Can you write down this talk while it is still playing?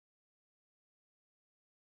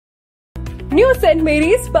New St.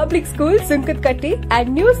 Mary's Public School, Sunkatkatti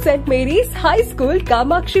and New St. Mary's High School,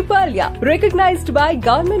 KAMAKSHIPALYA, recognized by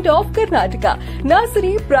Government of Karnataka.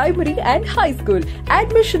 Nursery, primary and high school.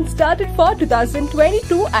 Admission started for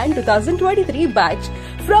 2022 and 2023 batch.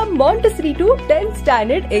 From Montessori to 10th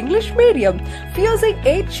standard English medium, fusing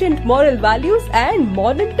ancient moral values and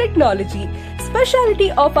modern technology.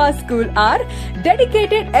 Speciality of our school are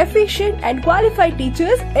dedicated, efficient and qualified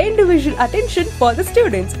teachers, individual attention for the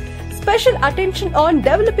students. Special attention on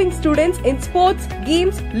developing students in sports,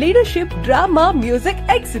 games, leadership, drama, music,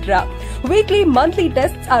 etc. Weekly, monthly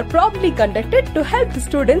tests are promptly conducted to help the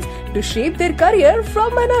students to shape their career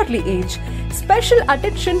from an early age. Special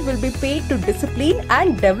attention will be paid to discipline and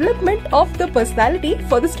development of the personality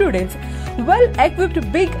for the students. Well-equipped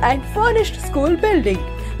big and furnished school building.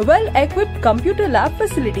 Well-equipped computer lab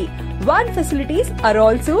facility. Van facilities are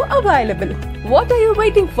also available. What are you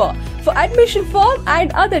waiting for? For admission form and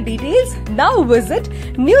other details, now visit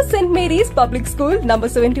New St. Mary's Public School, number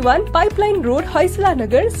 71, Pipeline Road, Hoysala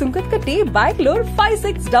Nagar, Sunkatkatti, Bangalore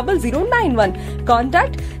 560091.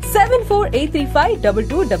 Contact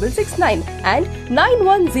 74835 and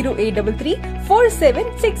 910833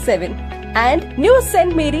 and New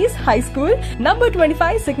St. Mary's High School, number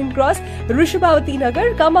 25, Second Cross, Rishabhavati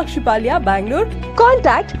Nagar, KAMAKSHIPALYA, Bangalore.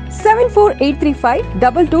 Contact 74835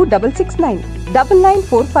 22669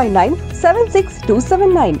 99459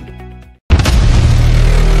 76279.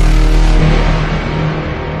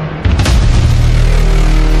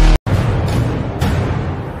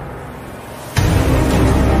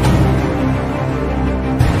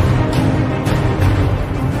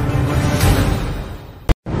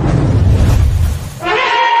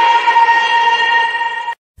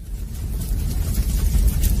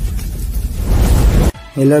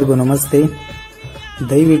 ಎಲ್ಲರಿಗೂ ನಮಸ್ತೆ.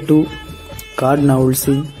 ದಯವಿಟ್ಟು ಕಾಡನ್ನ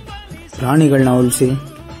ಉಳಿಸಿ, ಪ್ರಾಣಿಗಳನ್ನ ಉಳಿಸಿ,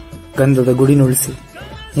 ಗಂಧದ ಗುಡಿನ ಉಳಿಸಿ.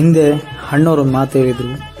 ಹಿಂದೆ ಅಣ್ಣವರೊಂದು ಮಾತು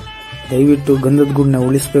ಹೇಳಿದ್ರು, ದಯವಿಟ್ಟು ಗಂಧದ ಗುಡಿನ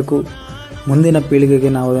ಉಳಿಸಬೇಕು, ಮುಂದಿನ ಪೀಳಿಗೆಗೆ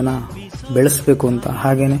ನಾವು ಅದನ್ನು ಬೆಳೆಸಬೇಕು ಅಂತ.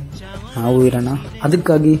 ಹಾಗೇನೆ ನಾವು ಇರೋಣ.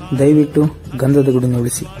 ಅದಕ್ಕಾಗಿ ದಯವಿಟ್ಟು ಗಂಧದ ಗುಡಿನ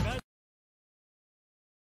ಉಳಿಸಿ.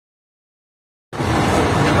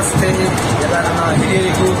 ನಮಸ್ತೆ ಎಲ್ಲ ನನ್ನ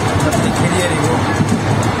ಹಿರಿಯರಿಗೂ ಮತ್ತು ಕಿರಿಯರಿಗೂ.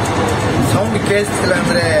 ಸೌಂಡ್ ಕೇಳಿಸ್ತಿಲ್ಲ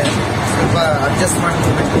ಅಂದರೆ ಸ್ವಲ್ಪ ಅಡ್ಜಸ್ಟ್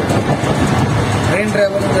ಮಾಡ್ಕೋಬೇಕು. ಟ್ರೈನ್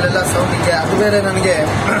ಡ್ರೈವರ್ಗಳೆಲ್ಲ ಸೌಂಡಿಗೆ, ಅದು ಬೇರೆ ನನಗೆ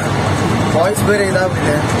ವಾಯ್ಸ್ ಬೇರೆ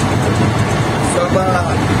ಇದಾಗ್ಬಿಟ್ಟಿದೆ. ಸ್ವಲ್ಪ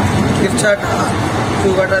ಕಿರ್ಚಾಟ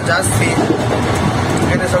ತೂಗಾಟ ಜಾಸ್ತಿ.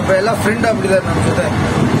 ಯಾಕಂದರೆ ಸ್ವಲ್ಪ ಎಲ್ಲ ಫ್ರೆಂಡ್ ಆಗ್ಬಿಟ್ಟಿದ್ದಾರೆ ನಮ್ಮ ಜೊತೆ.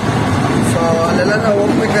 ಸೊ ಅಲ್ಲೆಲ್ಲ ನಾವು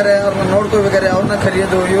ಹೋಗ್ಬೇಕಾದ್ರೆ ಅವ್ರನ್ನ ನೋಡ್ಕೋಬೇಕಾದ್ರೆ ಅವ್ರನ್ನ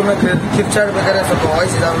ಕರೆಯೋದು, ಇವ್ರನ್ನ ಕಿರ್ಚಾಡ್ಬೇಕಾದ್ರೆ ಸ್ವಲ್ಪ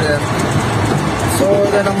ವಾಯ್ಸ್ ಇದಾಗ್ಬಿಟ್ಟಿದೆ. ಸೊ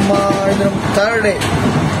ಇದು ನಮ್ಮ ಥರ್ಡ್ ಡೇ,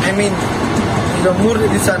 ಐ ಮೀನ್ ಈಗ 3ನೇ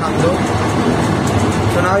ದಿವಸ ನಮ್ಮದು.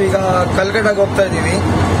 ಸೊ ನಾವೀಗ ಕಲ್ಕಟ್ಟಾಗೆ ಹೋಗ್ತಾ ಇದ್ದೀವಿ.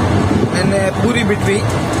 ನಿನ್ನೆ ಪೂರಿ ಬಿಟ್ವಿ.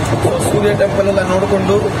 ಸೊ ಸೂರ್ಯ ಟೆಂಪಲ್ ಎಲ್ಲ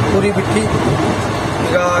ನೋಡಿಕೊಂಡು ಪೂರಿ ಬಿಟ್ಟು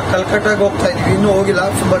ಈಗ ಕಲ್ಕಟ್ಟಾಗೆ ಹೋಗ್ತಾ ಇದ್ದೀವಿ. ಇನ್ನೂ ಹೋಗಿಲ್ಲ.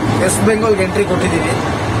 ಬಟ್ ವೆಸ್ಟ್ ಬೆಂಗಾಲ್ಗೆ ಎಂಟ್ರಿ ಕೊಟ್ಟಿದ್ದೀವಿ.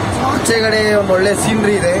 ಆಚೆಗಡೆ ಒಂದು ಒಳ್ಳೆ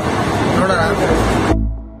ಸೀನ್ರಿ ಇದೆ, ನೋಡೋಣ.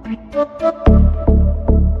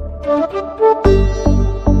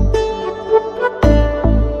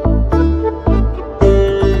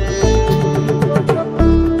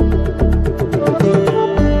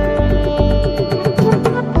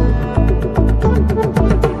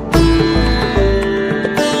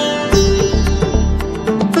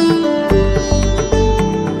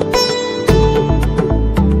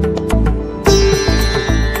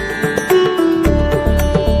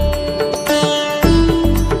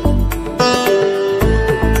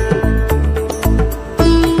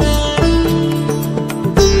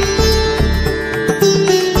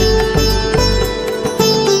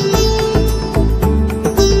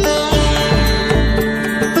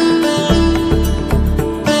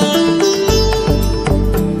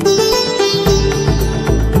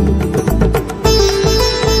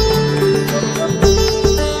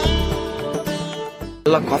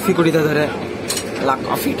 ಎಲ್ಲ ಕಾಫಿ ಕುಡಿತಾ ಇದ್ದಾರೆ. ಎಲ್ಲ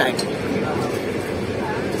ಕಾಫಿ ಟೈಮ್.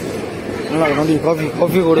 ನೋಡಿ ಕಾಫಿ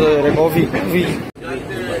ಕುಡಿತಾ ಇದ್ದಾರೆ. Coffee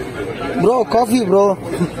bro, coffee bro.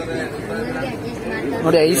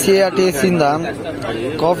 ನೋಡಿ ICARTS ಇಂದ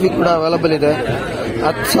ಕಾಫಿ ಕೂಡ ಅವೈಲಬಲ್ ಇದೆ.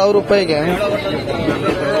 10,000 ರೂಪಾಯಿಗೆ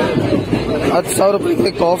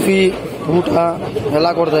ಕಾಫಿ, ಊಟ ಎಲ್ಲ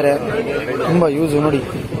ಕೊಡ್ತಾರೆ. ತುಂಬಾ ಯೂಸ್. ನೋಡಿ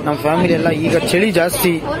ನಮ್ಮ ಫ್ಯಾಮಿಲಿ ಎಲ್ಲ, ಈಗ ಚಳಿ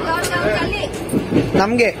ಜಾಸ್ತಿ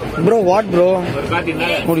ನಮ್ಗೆ. ಬ್ರೋ ವಾಟ್ ಬ್ರೋ,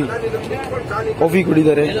 ನೋಡಿ ಕಾಫಿ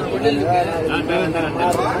ಕುಡಿದ್ದಾರೆ.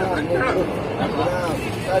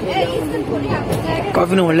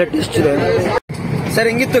 ಕಾಫಿನೂ ಒಳ್ಳೆ ಟೇಸ್ಟ್ ಇದೆ. ಸರ್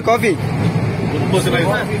ಹೆಂಗಿತ್ತು ಕಾಫಿ?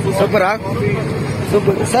 ಸೂಪರಾ?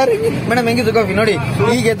 Super sir. ಮೇಡಮ್ ಹೆಂಗಿತ್ತು ಕಾಫಿ? ನೋಡಿ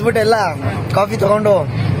ಈಗ ಎದ್ಬಿಟ್ಟು ಎಲ್ಲ ಕಾಫಿ ತಗೊಂಡು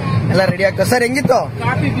ಎಲ್ಲ ರೆಡಿ ಆಗ್ತದೆ. ಸರ್ ಹೆಂಗಿತ್ತು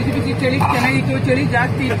ಕಾಫಿ? ಬಿಸಿ ಬಿಸಿ ಚಳಿ ಚೆನ್ನಾಗಿತ್ತು, ಚಳಿ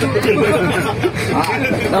ಜಾಸ್ತಿ ಇತ್ತು.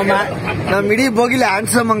 ನಮ್ ಇಡೀ ಬೋಗಿಲ್ಲ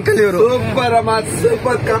ಹ್ಯಾಂಡ್ಸಮ್ ಅಂಕಲ್ ಇವರು. ಸೂಪರ್ ಅಮ್ಮ,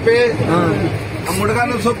 ಸೂಪರ್ ಕಾಫಿ. ನಮ್ಮ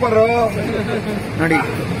ಹುಡುಗನು ಸೂಪರ್ ನೋಡಿ.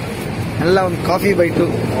 ಎಲ್ಲ ಒಂದು ಕಾಫಿ ಬೈಟು.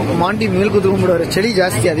 ಮಾಂಟಿ ಮೇಲ್ ಕುತ್ಕೊಂಡ್ಬಿಡೋರು, ಚಳಿ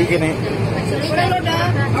ಜಾಸ್ತಿ ಅದಕ್ಕೇನೆ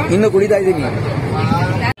ಇನ್ನು ಕುಡಿತಾ ಇದ್ದೀನಿ.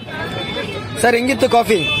 ಸರ್ ಹೆಂಗಿತ್ತು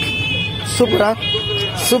ಕಾಫಿ? ಸೂಪರಾ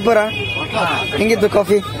ಸೂಪರಾ? ಹೆಂಗಿತ್ತು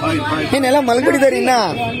ಕಾಫಿ? ಏನೆಲ್ಲ ಮಲ್ಕೊಂಡಿದ್ದಾರೆ ಇನ್ನ?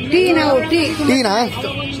 ಟೀನಾ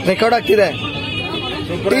ರೆಕಾರ್ಡ್ ಆಗ್ತಿದೆ?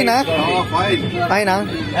 ಟೀನಾ ಆಯ್ನಾ?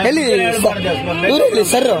 ಎಲ್ಲಿ ಊರಲ್ಲಿ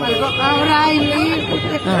ಸರ್?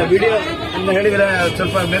 ಹೇಳಿದ್ರೆ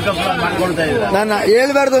ಸ್ವಲ್ಪ ಮೇಕಪ್ ಮಾಡ್ಕೊಳ್ತಾ ಇದ್ದಾರೆ. ನಾನು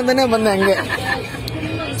ಹೇಳ್ಬಾರ್ದು ಅಂತಾನೆ ಬಂದೆ, ಹಂಗೆ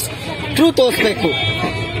ಟ್ರೂ ತೋರಿಸ್ಬೇಕು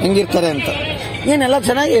ಹೆಂಗಿರ್ತಾರೆ ಅಂತ. ಏನೆಲ್ಲ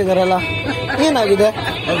ಚೆನ್ನಾಗೇ ಇದಾರಲ್ಲ, ಏನಾಗಿದೆ?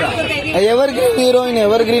 ಎವರ್ಗ್ರೀನ್ ಹೀರೋಯಿನ್,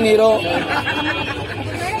 ಎವರ್ಗ್ರೀನ್ ಹೀರೋ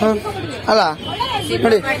ಅಲ್ಲ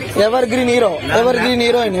ನೋಡಿ. Evergreen hero, evergreen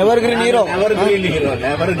heroine, evergreen hero,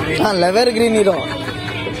 evergreen hero.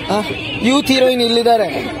 Youth heroine ಇಲ್ಲಿದ್ದಾರೆ.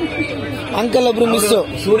 ಅಂಕಲ್ ಒಬ್ರು ಮಿಸ್,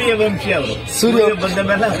 ಸೂರ್ಯವಂಶಿ ಅವರು. ಸೂರ್ಯ ಬಂದ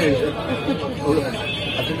ಮೇಲೆ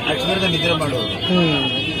ನಿದ್ರೆ ಮಾಡೋದು.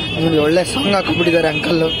 ಒಳ್ಳೆ ಸಾಂಗ್ ಹಾಕೊಂಡ್ಬಿಟ್ಟಿದ್ದಾರೆ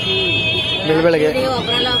ಅಂಕಲ್ ಬೆಳಬೆಳಗ್ಗೆ.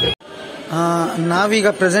 ನಾವೀಗ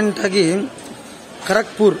ಪ್ರೆಸೆಂಟ್ ಆಗಿ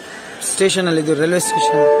ಖರಗ್ಪುರ್ ಸ್ಟೇಷನ್ ಅಲ್ಲಿ ಇದ್ದೀವಿ, railway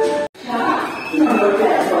station.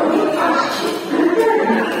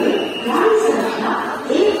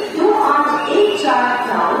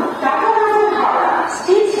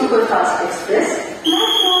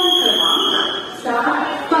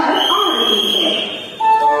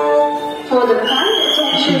 For the kind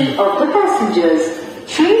attention of the passengers,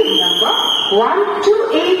 train number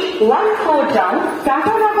 12814 down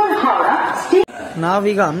KANNADA Howrah station.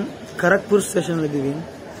 ನಾವೀಗ ಖರಗ್ಪುರ್ ಸ್ಟೇಷನ್ ಅಲ್ಲಿ ಇದ್ದೀವಿ.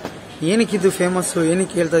 ಏನಕ್ಕಿದು ಫೇಮಸ್,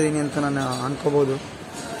 ಏನಕ್ಕೆ ಹೇಳ್ತಾ ಇದೀನಿ ಅಂತ ನಾನು ಅನ್ಕೋಬಹುದು.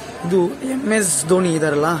 ಇದು MS ಧೋನಿ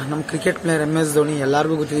ಇದಾರಲ್ಲ, ನಮ್ಮ ಕ್ರಿಕೆಟ್ ಪ್ಲೇಯರ್ MS ಧೋನಿ,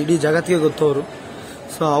 ಎಲ್ಲರಿಗೂ ಗೊತ್ತಿದೆ, ಇಡೀ ಜಗತ್ತಿಗೆ ಗೊತ್ತವರು.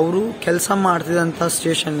 ಸೊ ಅವರು ಕೆಲಸ ಮಾಡ್ತಿದ್ದಂಥ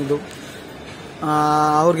ಸ್ಟೇಷನ್ ಇದು.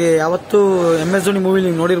 ಅವ್ರಿಗೆ ಯಾವತ್ತೂ MS ಧೋನಿ ಮೂವಿ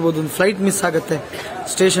ನೀವು ನೋಡಿರ್ಬೋದು, ಒಂದು ಫ್ಲೈಟ್ ಮಿಸ್ ಆಗುತ್ತೆ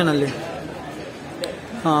ಸ್ಟೇಷನಲ್ಲಿ.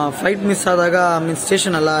 ಫ್ಲೈಟ್ ಮಿಸ್ ಆದಾಗ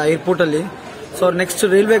ಸ್ಟೇಷನ್ ಅಲ್ಲ, ಏರ್ಪೋರ್ಟಲ್ಲಿ. ಸೊ ಅವ್ರು ನೆಕ್ಸ್ಟ್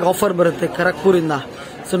ರೈಲ್ವೆಗೆ ಆಫರ್ ಬರುತ್ತೆ ಖರಗ್ಪುರಿಂದ.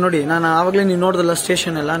 ಸೊ ನೋಡಿ, ನಾನು ಆವಾಗಲೇ ನೀವು ನೋಡಿದಲ್ಲ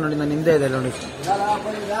ಸ್ಟೇಷನ್ ಎಲ್ಲ ನೋಡಿ, ನಾನು ಹಿಂದೆ ಇದೆ ನೋಡಿ.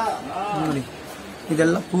 ನೋಡಿ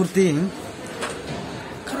ಇದೆಲ್ಲ ಪೂರ್ತಿ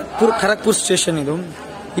ಖರಗ್ಪುರ್ ಸ್ಟೇಷನ್ ಇದು.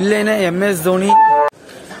 ಇಲ್ಲೇನೆ MS ಧೋನಿ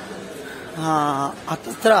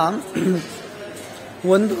ಹತ್ರ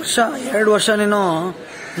 1 ವರ್ಷ 2 ವರ್ಷನೇನೋ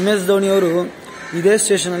MS ಧೋನಿ ಅವರು ಇದೇ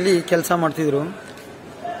ಸ್ಟೇಷನಲ್ಲಿ ಕೆಲಸ ಮಾಡ್ತಿದ್ರು,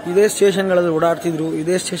 ಇದೇ ಸ್ಟೇಷನ್ಗಳಲ್ಲಿ ಓಡಾಡ್ತಿದ್ರು,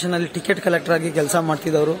 ಇದೇ ಸ್ಟೇಷನಲ್ಲಿ ಟಿಕೆಟ್ ಕಲೆಕ್ಟರ್ ಆಗಿ ಕೆಲಸ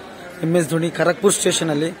ಮಾಡ್ತಿದ್ದವರು MS ಧೋನಿ ಖರಗ್ಪುರ್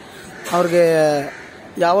ಸ್ಟೇಷನಲ್ಲಿ. ಅವ್ರಿಗೆ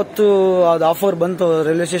ಯಾವತ್ತು ಅದು ಆಫರ್ ಬಂತು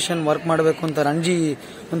ರೈಲ್ವೆ ಸ್ಟೇಷನ್ ವರ್ಕ್ ಮಾಡಬೇಕು ಅಂತ. ರಂಜಿ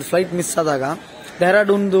ಒಂದು ಫ್ಲೈಟ್ ಮಿಸ್ ಆದಾಗ,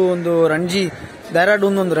 ಡೆಹ್ರಾಡೂನ್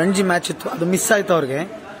ಒಂದು ರಂಜಿ ಮ್ಯಾಚ್ ಇತ್ತು, ಅದು ಮಿಸ್ ಆಯ್ತು ಅವ್ರಿಗೆ.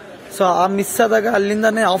 ಸೊ ಆ ಮಿಸ್ ಆದಾಗ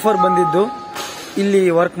ಅಲ್ಲಿಂದಾನೇ ಆಫರ್ ಬಂದಿದ್ದು ಇಲ್ಲಿ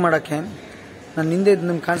ವರ್ಕ್ ಮಾಡಕ್ಕೆ. ನಾನು ಹಿಂದೆ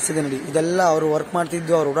ನಿಮ್ಗೆ ಕಾಣಿಸ್ತಿದೆ ನೋಡಿ, ಇದೆಲ್ಲ ಅವರು ವರ್ಕ್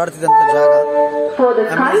ಮಾಡ್ತಿದ್ದು, ಅವ್ರು ಓಡಾಡ್ತಿದ್ದಂತ ಜಾಗ. For the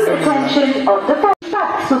kind attention of the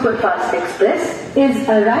Superfast Express is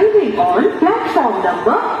arriving on platform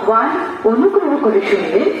number 1. অনুগ্রহ করে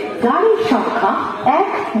শুনবেন গাড়ির সংখ্যা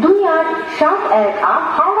 12878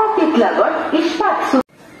 হাওড়া টিকলাগড় ইস্পাত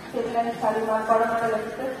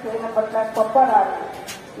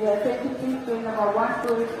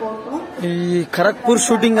ಈ ಖರಗ್ಪುರ್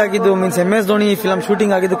ಶೂಟಿಂಗ್ ಆಗಿದ್ದು MS ಧೋನಿ ಫಿಲಂ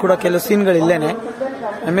ಶೂಟಿಂಗ್ ಆಗಿದ್ದು ಕೂಡ ಕೆಲವು ಸೀನ್ಗಳು ಇಲ್ಲೇನೆ.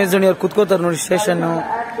 MS ಧೋನಿ ಅವ್ರು ಕುತ್ಕೋತಾರೆ ನೋಡಿ ಸ್ಟೇಷನ್.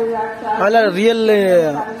 ಅವೆಲ್ಲ ರಿಯಲ್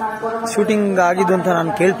ಶೂಟಿಂಗ್ ಆಗಿದ್ದು ಅಂತ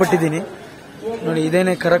ನಾನು ಕೇಳ್ಪಟ್ಟಿದ್ದೀನಿ. ನೋಡಿ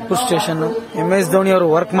ಇದೇನೆ ಖರಗ್ಪುರ್ ಸ್ಟೇಷನ್, MS ಧೋನಿ ಅವರು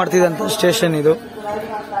ವರ್ಕ್ ಮಾಡ್ತಿದ್ದಂತ ಸ್ಟೇಷನ್ ಇದು.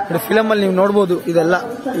 ನೋಡಿ ಫಿಲಮ್ ಅಲ್ಲಿ ನೀವು ನೋಡಬಹುದು, ಇದೆಲ್ಲ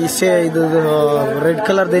ಇದು ರೆಡ್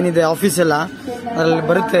ಕಲರ್ ಏನಿದೆ ಆಫೀಸ್ ಎಲ್ಲ ಅದರಲ್ಲಿ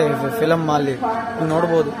ಬರುತ್ತೆ ಫಿಲಮ್ ಅಲ್ಲಿ ನೀವು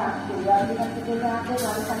ನೋಡಬಹುದು.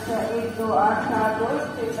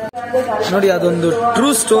 ನೋಡಿ ಅದೊಂದು ಟ್ರೂ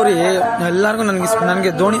ಸ್ಟೋರಿ. ಎಲ್ಲರಿಗೂ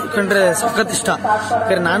ನನಗೆ ಧೋನಿ ಕಂಡ್ರೆ ಸಖತ್ ಇಷ್ಟ.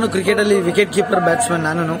 ನಾನು ಕ್ರಿಕೆಟ್ ಅಲ್ಲಿ ವಿಕೆಟ್ ಕೀಪರ್ ಬ್ಯಾಟ್ಸ್ಮನ್.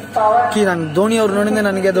 ನಾನು ಧೋನಿ ಅವ್ರು ನೋಡಿದ್ರೆ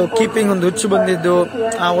ನನಗೆ ಅದು ಕೀಪಿಂಗ್ ಒಂದು ಹುಚ್ಚು ಬಂದಿದ್ದು,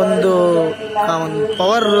 ಆ ಒಂದು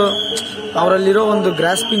ಪವರ್, ಅವರಲ್ಲಿರೋ ಒಂದು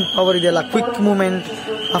ಗ್ರಾಸ್ಪಿಂಗ್ ಪವರ್ ಇದೆಯಲ್ಲ, ಕ್ವಿಕ್ ಮೂವ್ಮೆಂಟ್,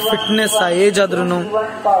 ಆ ಫಿಟ್ನೆಸ್, ಆ ಏಜ್ ಆದ್ರೂ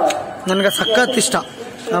ನನಗೆ ಸಖತ್ ಇಷ್ಟ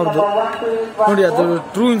ಅವ್ರದ್ದು. ನೋಡಿ ಅದು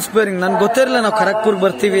ಟ್ರೂ ಇನ್ಸ್ಪೈರಿಂಗ್. ನನ್ಗೆ ಗೊತ್ತಿರಲಿಲ್ಲ ನಾವು ಖರಗ್ಪುರ್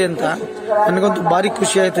ಬರ್ತೀವಿ ಅಂತ. ನನಗಂತೂ ಭಾರಿ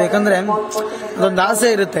ಖುಷಿ ಆಯ್ತು. ಯಾಕಂದ್ರೆ ಅದೊಂದು ಆಸೆ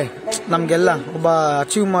ಇರುತ್ತೆ ನಮ್ಗೆಲ್ಲ, ಒಬ್ಬ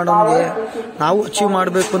ಅಚೀವ್ ಮಾಡೋನ್ಗೆ ನಾವು ಅಚೀವ್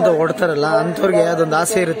ಮಾಡಬೇಕು ಅಂತ ಓಡ್ತಾರಲ್ಲ ಅಂಥವ್ರಿಗೆ ಅದೊಂದು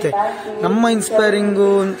ಆಸೆ ಇರುತ್ತೆ. ನಮ್ಮ ಇನ್ಸ್ಪೈರಿಂಗು,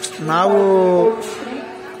 ನಾವು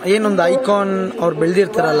ಏನೊಂದು ಐಕಾನ್ ಅವ್ರು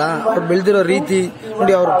ಬೆಳೆದಿರ್ತಾರಲ್ಲ, ಅವ್ರು ಬೆಳೆದಿರೋ ರೀತಿ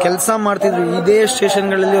ನೋಡಿ. ಅವ್ರು ಕೆಲಸ ಮಾಡ್ತಿದ್ರು, ಇದೇ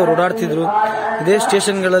ಸ್ಟೇಷನ್ಗಳಲ್ಲಿ ಅವ್ರು ಓಡಾಡ್ತಿದ್ರು, ಇದೇ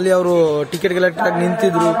ಸ್ಟೇಷನ್ಗಳಲ್ಲಿ ಅವರು ಟಿಕೆಟ್ ಕಲೆಕ್ಟರ್ ಆಗಿ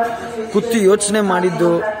ನಿಂತಿದ್ರು, ಕೂತು ಯೋಚನೆ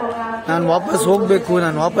ಮಾಡಿದ್ದು, ನಾನು ವಾಪಸ್ ಹೋಗ್ಬೇಕು,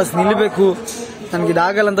 ನಾನು ವಾಪಸ್ ನಿಲ್ಲಬೇಕು,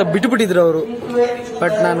 ನನಗಿದಾಗಲ್ಲ ಅಂತ ಬಿಟ್ಬಿಟ್ಟಿದ್ರು ಅವರು.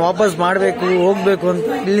 ಬಟ್ ನಾನು ವಾಪಸ್ ಮಾಡಬೇಕು, ಹೋಗ್ಬೇಕು ಅಂತ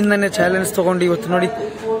ಇಲ್ಲಿಂದಾನೇ ಚಾಲೆಂಜ್ ತಗೊಂಡು ಇವತ್ತು ನೋಡಿ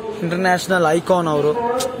ಇಂಟರ್ನ್ಯಾಷನಲ್ ಐಕಾನ್ ಅವರು.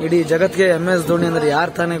 ಇಡೀ ಜಗತ್ತಿಗೆ MS ಧೋನಿ ಅಂದ್ರೆ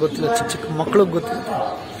ಯಾರು ತಾನೇ ಗೊತ್ತಿಲ್ಲ, ಚಿಕ್ಕ ಚಿಕ್ಕ ಮಕ್ಳಿಗೆ ಗೊತ್ತಿರುತ್ತೆ.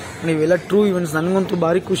 ನೀವೆಲ್ಲ ಟ್ರೂ ಇವೆಂಟ್ಸ್. ನನಗಂತೂ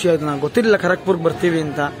ಭಾರಿ ಖುಷಿ ಆಯ್ತು. ನಾನು ಗೊತ್ತಿರಲಿಲ್ಲ ಖರಗ್ಪುರ್ಗೆ ಬರ್ತೀವಿ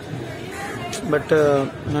ಅಂತ, ಬಟ್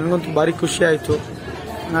ನನಗಂತೂ ಭಾರಿ ಖುಷಿ ಆಯಿತು.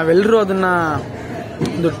 ನಾವೆಲ್ಲರೂ ಅದನ್ನ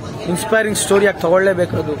ಒಂದು ಇನ್ಸ್ಪೈರಿಂಗ್ ಸ್ಟೋರಿಯಾಗಿ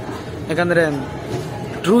ತಗೊಳ್ಳೇಬೇಕು ಅದು. ಯಾಕಂದರೆ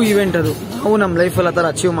ಟ್ರೂ ಇವೆಂಟ್ ಅದು. ನಾವು ನಮ್ಮ ಲೈಫಲ್ಲಿ ಆ ಥರ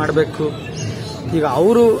ಅಚೀವ್ ಮಾಡಬೇಕು. ಈಗ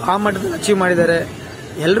ಅವರು ಆ ಮಟ್ಟದಲ್ಲಿ ಅಚೀವ್ ಮಾಡಿದ್ದಾರೆ,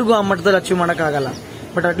 ಎಲ್ರಿಗೂ ಆ ಮಟ್ಟದಲ್ಲಿ ಅಚೀವ್ ಮಾಡೋಕ್ಕಾಗಲ್ಲ.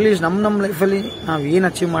 ಬಟ್ ಅಟ್ಲೀಸ್ಟ್ ನಮ್ಮ ಲೈಫಲ್ಲಿ ನಾವು ಏನು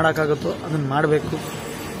ಅಚೀವ್ ಮಾಡೋಕ್ಕಾಗುತ್ತೋ ಅದನ್ನು ಮಾಡಬೇಕು.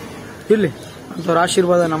 ಇರಲಿ, ಅಂಥವ್ರ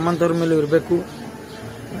ಆಶೀರ್ವಾದ ನಮ್ಮಂಥವ್ರ ಮೇಲೆ ಇರಬೇಕು.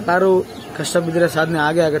 ಯಾರು ಕಷ್ಟ ಬಿದ್ದರೆ ಸಾಧನೆ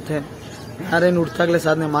ಆಗೇ ಆಗುತ್ತೆ. ಯಾರೇನು ಹುಡ್ತಾಗಲೇ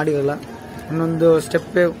ಸಾಧನೆ ಮಾಡಿರಲ್ಲ. ಒಂದೊಂದು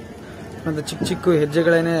ಸ್ಟೆಪ್ಪೇ, ಒಂದು ಚಿಕ್ಕ ಚಿಕ್ಕ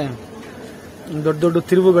ಹೆಜ್ಜೆಗಳೇನೆ ದೊಡ್ಡ ದೊಡ್ಡ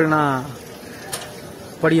ತಿರುವುಗಳನ್ನ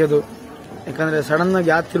ಪಡೆಯೋದು. ಯಾಕಂದರೆ ಸಡನ್ನಾಗಿ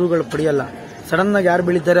ಯಾವ ತಿರುವುಗಳು ಪಡೆಯಲ್ಲ. ಸಡನ್ನಾಗಿ ಯಾರು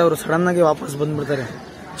ಬೆಳೀತಾರೆ ಅವರು ಸಡನ್ನಾಗಿ ವಾಪಸ್ ಬಂದ್ಬಿಡ್ತಾರೆ.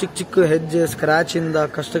 ಚಿಕ್ಕ ಚಿಕ್ಕ ಹೆಜ್ಜೆ, ಸ್ಕ್ರಾಚಿಂದ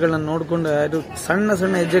ಕಷ್ಟಗಳನ್ನ ನೋಡಿಕೊಂಡು ಅದು ಸಣ್ಣ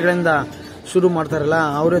ಸಣ್ಣ ಹೆಜ್ಜೆಗಳಿಂದ ಶುರು ಮಾಡ್ತಾರಲ್ಲ,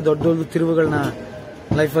 ಅವರೇ ದೊಡ್ಡ ದೊಡ್ಡ ತಿರುವುಗಳನ್ನ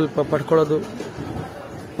ಲೈಫಲ್ಲಿ ಪಡ್ಕೊಳ್ಳೋದು.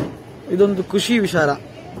 ಇದೊಂದು ಖುಷಿ ವಿಚಾರ.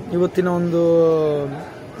 ಇವತ್ತಿನ ಒಂದು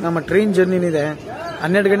ನಮ್ಮ ಟ್ರೈನ್ ಜರ್ನಿನಿದೆ,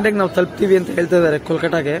 12 ಗಂಟೆಗೆ ನಾವು ತಲುಪ್ತೀವಿ ಅಂತ ಹೇಳ್ತಾ ಇದ್ದಾರೆ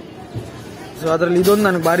ಕೋಲ್ಕತ್ತಾಗೆ. ಸೊ ಅದರಲ್ಲಿ ಇದೊಂದು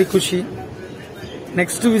ನನಗೆ ಭಾರಿ ಖುಷಿ.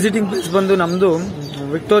 ನೆಕ್ಸ್ಟ್ ವಿಸಿಟಿಂಗ್ ಪ್ಲೇಸ್ ಬಂದು ನಮ್ಮದು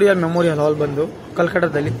ವಿಕ್ಟೋರಿಯಾ ಮೆಮೋರಿಯಲ್ ಹಾಲ್ ಬಂದು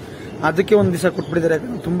ಕಲ್ಕತ್ತಾದಲ್ಲಿ. ಅದಕ್ಕೆ ಒಂದು ದಿವಸ ಕೊಟ್ಬಿಟ್ಟಿದ್ದಾರೆ.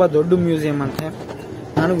 ತುಂಬ ದೊಡ್ಡ ಮ್ಯೂಸಿಯಂ ಅಂತೆ.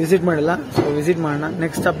 ನಾನು ವಿಸಿಟ್ ಮಾಡಿಲ್ಲ, ಸೊ ವಿಸಿಟ್ ಮಾಡೋಣ.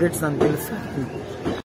 ನೆಕ್ಸ್ಟ್ ಅಪ್ಡೇಟ್ಸ್ ನಾನು ತಿಳಿಸ್ತೀನಿ.